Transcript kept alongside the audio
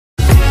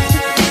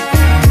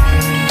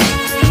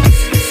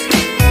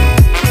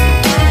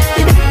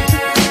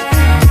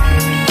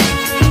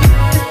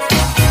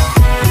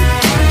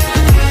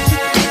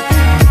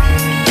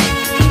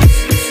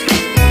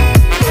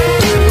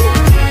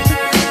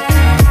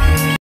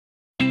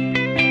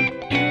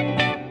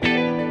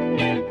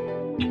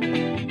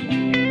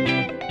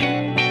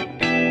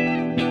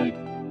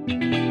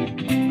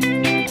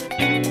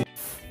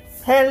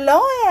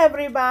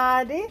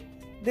everybody.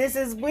 This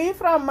is Bui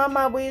from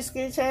Mama Bui's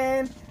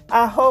Kitchen.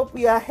 I hope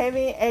you are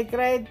having a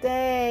great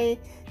day.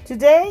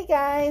 Today,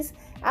 guys,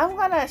 I'm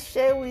gonna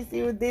share with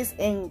you this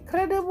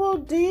incredible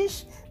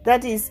dish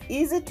that is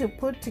easy to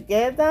put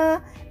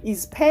together.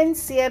 Is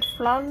pan-seared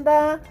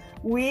flounder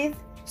with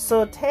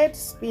sauteed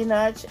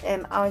spinach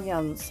and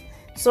onions.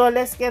 So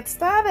let's get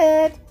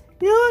started.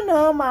 You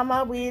know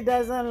Mama Bui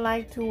doesn't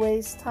like to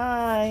waste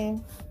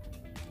time.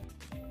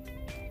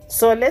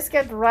 So let's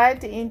get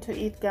right into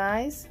it,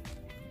 guys.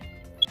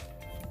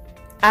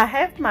 I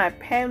have my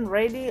pan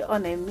ready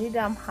on a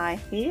medium-high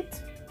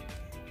heat.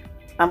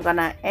 I'm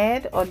gonna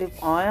add olive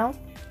oil,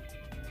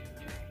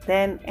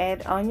 then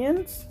add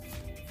onions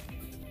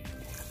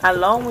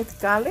along with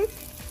garlic,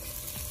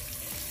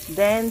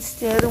 then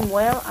stirring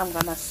well. I'm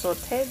gonna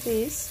saute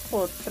this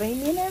for 3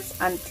 minutes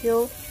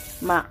until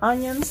my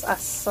onions are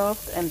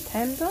soft and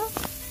tender.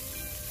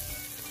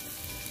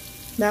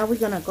 Now we're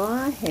gonna go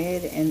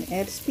ahead and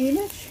add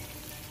spinach.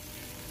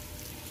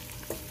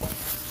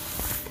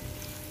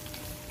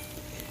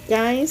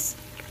 Guys,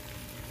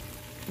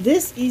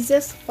 this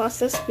easiest,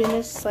 fastest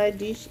spinach side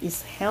dish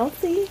is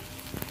healthy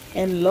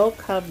and low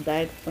carb,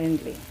 diet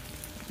friendly.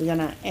 We're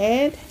gonna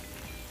add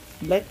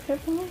black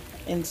pepper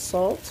and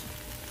salt,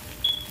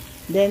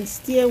 then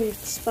stir with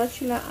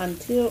spatula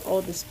until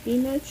all the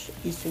spinach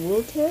is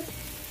wilted,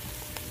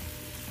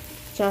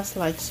 just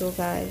like so,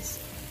 guys.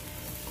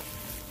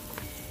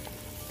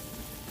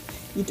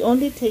 It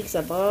only takes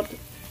about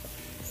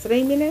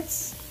 3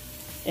 minutes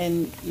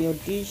and your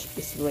dish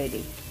is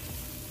ready.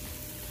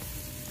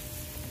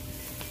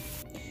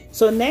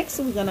 So next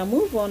we're gonna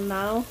move on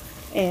now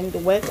and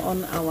work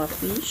on our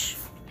fish.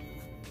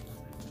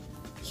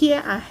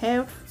 Here I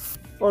have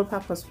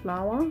all-purpose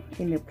flour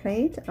in a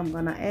plate. I'm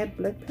gonna add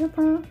black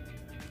pepper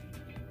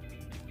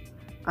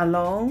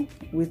along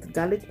with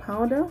garlic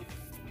powder,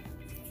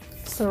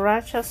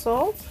 Sriracha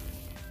salt,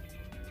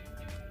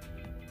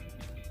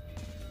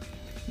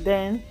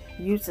 then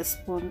use a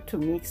spoon to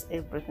mix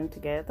everything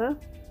together.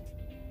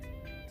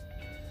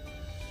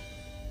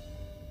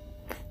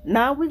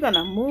 Now we're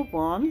gonna move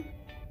on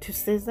to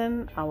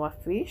season our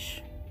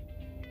fish.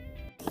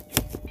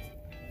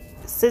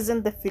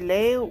 Season the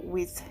fillet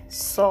with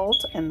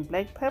salt and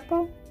black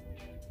pepper.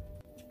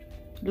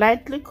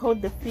 Lightly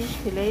coat the fish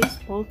fillets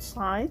both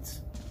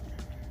sides.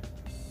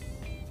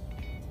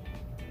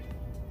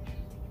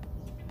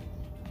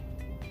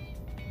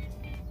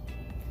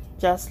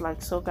 Just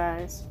like so,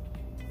 guys.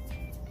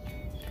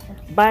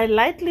 By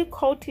lightly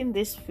coating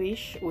this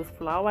fish with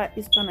flour,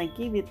 it's gonna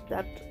give it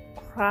that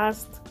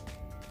crust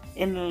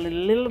and a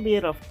little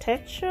bit of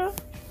texture.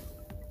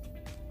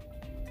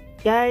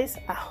 Guys,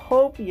 I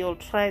hope you'll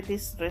try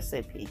this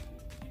recipe.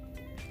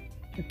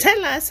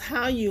 Tell us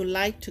how you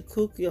like to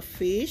cook your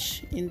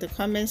fish in the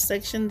comment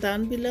section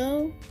down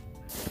below.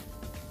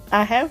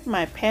 I have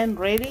my pan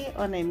ready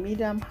on a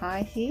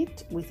medium-high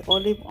heat with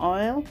olive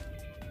oil.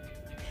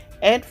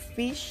 Add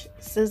fish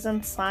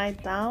seasoned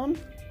side down.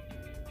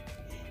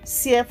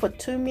 Sear for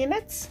 2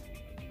 minutes.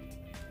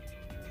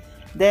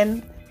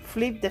 Then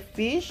flip the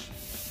fish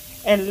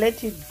and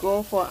let it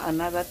go for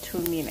another 2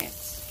 minutes.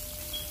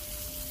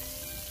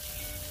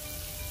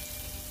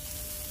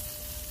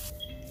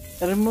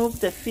 Remove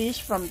the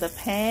fish from the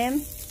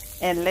pan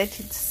and let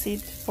it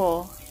sit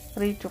for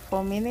 3 to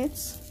 4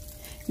 minutes.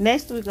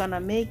 Next we're gonna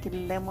make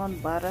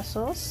lemon butter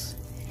sauce.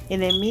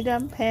 In a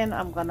medium pan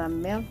I'm gonna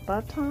melt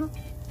butter,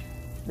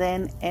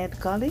 then add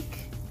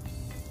garlic.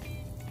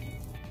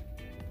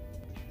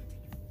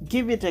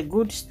 Give it a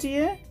good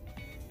stir.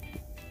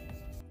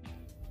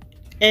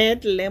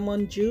 Add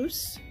lemon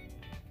juice,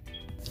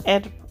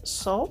 add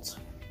salt,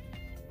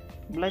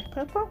 black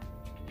pepper,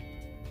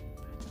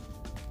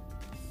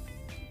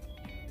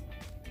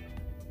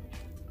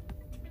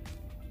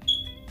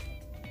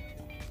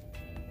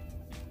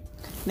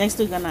 next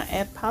we're gonna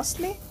add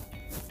parsley,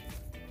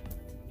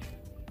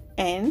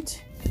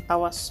 and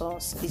our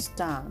sauce is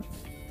done.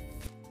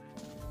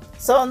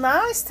 So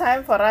now it's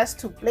time for us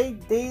to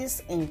plate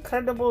this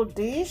incredible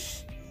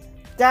dish.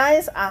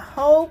 Guys, I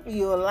hope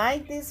you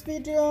like this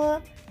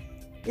video.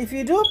 If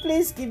you do,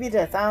 please give it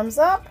a thumbs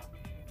up.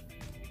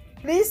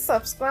 Please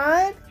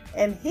subscribe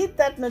and hit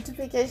that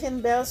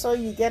notification bell so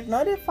you get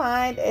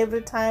notified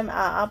every time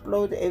I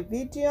upload a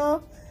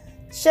video.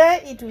 Share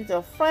it with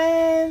your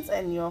friends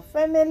and your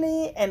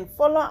family, and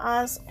follow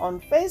us on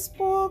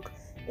Facebook,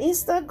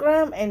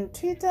 Instagram, and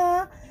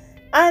Twitter.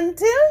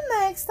 Until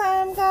next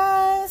time,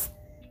 guys.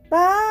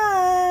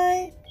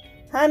 Bye.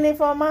 Honey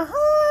for my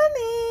heart.